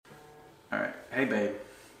Hey, babe.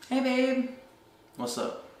 Hey, babe. What's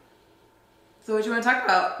up? So what you want to talk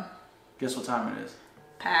about? Guess what time it is?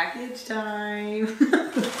 Package time.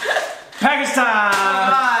 Package time!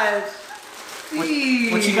 Oh,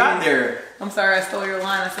 gosh. What you got there? I'm sorry, I stole your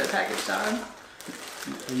line. I said package time.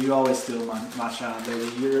 You always steal my shine,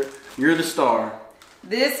 baby. You're the star.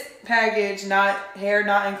 This package, hair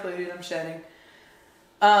not included, I'm shedding,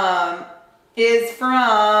 is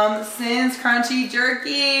from Sin's Crunchy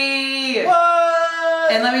Jerky.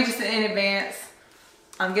 What? And let me just in advance,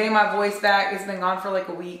 I'm getting my voice back. It's been gone for like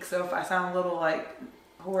a week, so if I sound a little like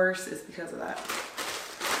hoarse, it's because of that.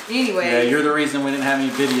 Anyway. Yeah, you're the reason we didn't have any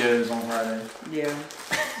videos on Friday. Yeah.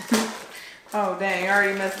 Oh dang, I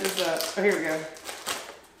already messed this up. Oh, here we go.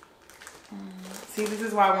 See, this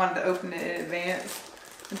is why I wanted to open it in advance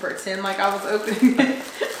and pretend like I was opening it.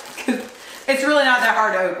 Because it's really not that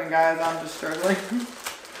hard to open, guys. I'm just struggling.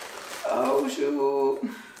 Oh, shoot.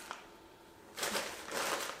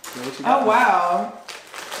 Oh, wow.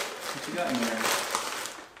 What you got in there?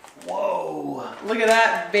 Whoa. Look at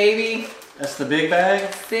that, baby. That's the big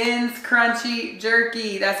bag? Sin's Crunchy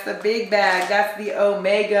Jerky. That's the big bag. That's the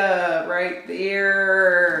Omega right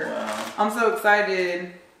there. Wow. I'm so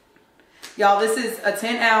excited. Y'all, this is a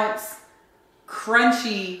 10-ounce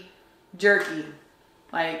crunchy jerky.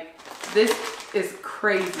 Like, this is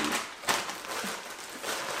crazy.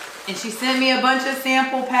 And she sent me a bunch of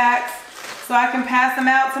sample packs so I can pass them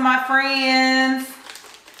out to my friends.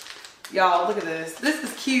 Y'all, look at this. This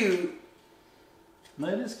is cute.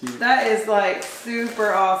 That is cute. That is like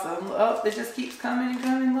super awesome. Oh, it just keeps coming and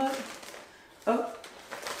coming, look. Oh.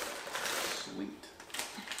 Sweet.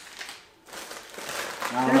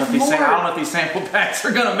 I don't know if these sample packs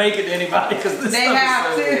are gonna make it to anybody because this they stuff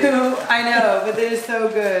have is so to. good. I know, but it is so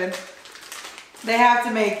good. They have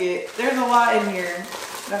to make it. There's a lot in here.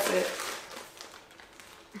 That's it.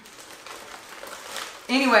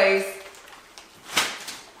 Anyways.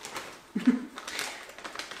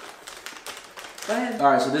 Go ahead.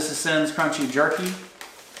 All right, so this is Sin's Crunchy Jerky.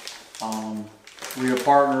 We are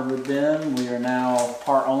partnered with them. We are now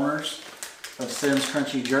part owners of Sin's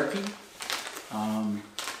Crunchy Jerky.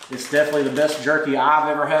 It's definitely the best jerky I've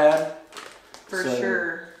ever had. For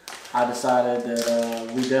sure. I decided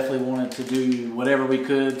that we definitely wanted to do whatever we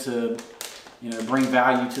could to, bring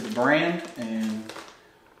value to the brand and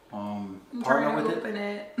partner with it. Open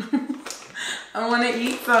it. I want to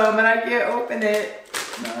eat some, but I can't open it.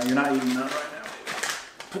 No, you're not eating that right now.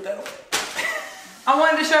 Put that away. I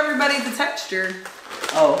wanted to show everybody the texture.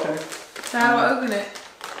 Oh, okay. So how do I open it?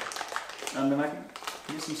 I mean, I can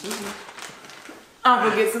get some scissors. I'll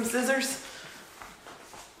go get some scissors.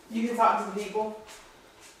 You can talk to the people.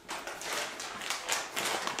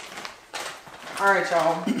 All right,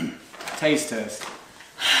 y'all. Taste test.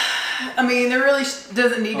 I mean, there really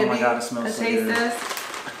doesn't need to be God, it smells a so taste good.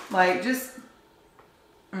 test. Like, just...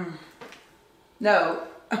 No.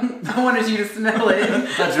 I wanted you to smell it.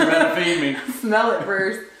 Thought you were about to feed me. Smell it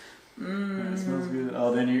first. That smells good.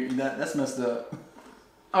 Oh, then that's messed up.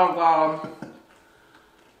 Oh, wow.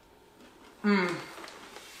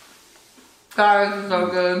 God, this is so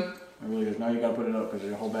good. It really is. Now you gotta put it up because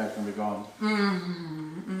your whole bag's gonna be gone.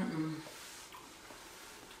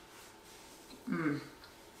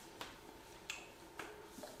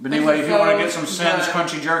 But anyway, if you want to get some Sin's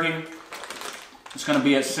Crunchy Jerky, it's going to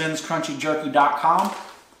be at sinscrunchyjerky.com.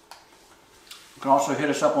 You can also hit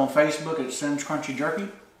us up on Facebook at Sin's Crunchy Jerky.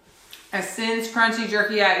 At Sin's Crunchy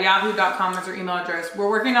Jerky at yahoo.com is our email address. We're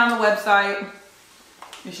working on the website.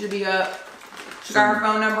 It should be up. She got her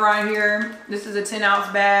phone number on here. This is a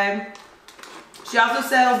 10-ounce bag. She also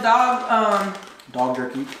sells dog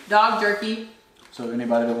jerky. Dog jerky. So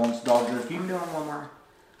anybody that wants dog jerky. I'm doing one more.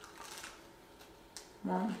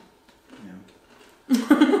 One. Yeah.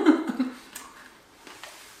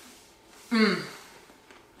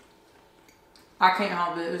 I can't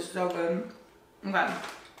help it. It's so good. Okay.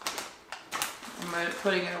 I'm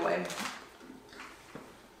putting it away.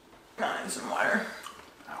 I need some water.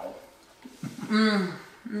 Ow.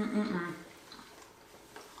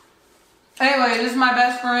 Anyway, this is my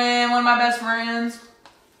best friend, one of my best friends.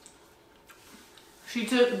 She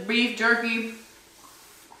took beef jerky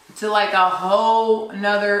to like a whole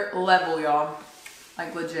nother level, y'all.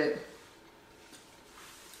 Like legit.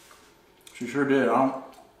 She sure did. I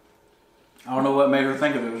don't know what made her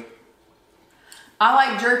think of this. I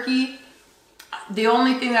like jerky. The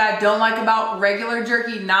only thing that I don't like about regular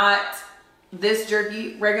jerky, not this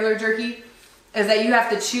jerky, regular jerky, is that you have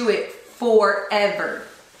to chew it forever.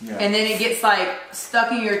 Yeah. And then it gets like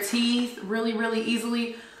stuck in your teeth really, really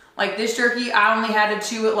easily. Like this jerky, I only had to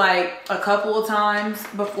chew it like a couple of times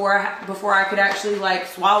before I could actually like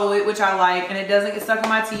swallow it, which I like, and it doesn't get stuck in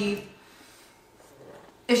my teeth.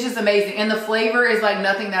 It's just amazing, and the flavor is like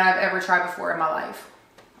nothing that I've ever tried before in my life.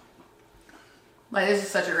 Like, this is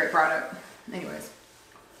such a great product. Anyways,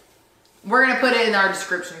 we're gonna put it in our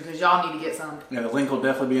description because y'all need to get some. Yeah, the link will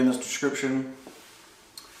definitely be in this description.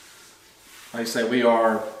 Like I say, we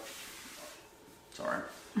are. Sorry.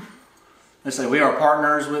 I say we are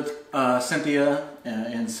partners with Cynthia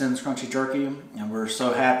and Sin's Crunchy Jerky, and we're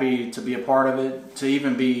so happy to be a part of it. To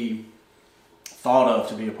even be thought of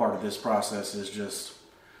to be a part of this process is just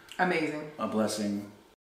amazing, a blessing.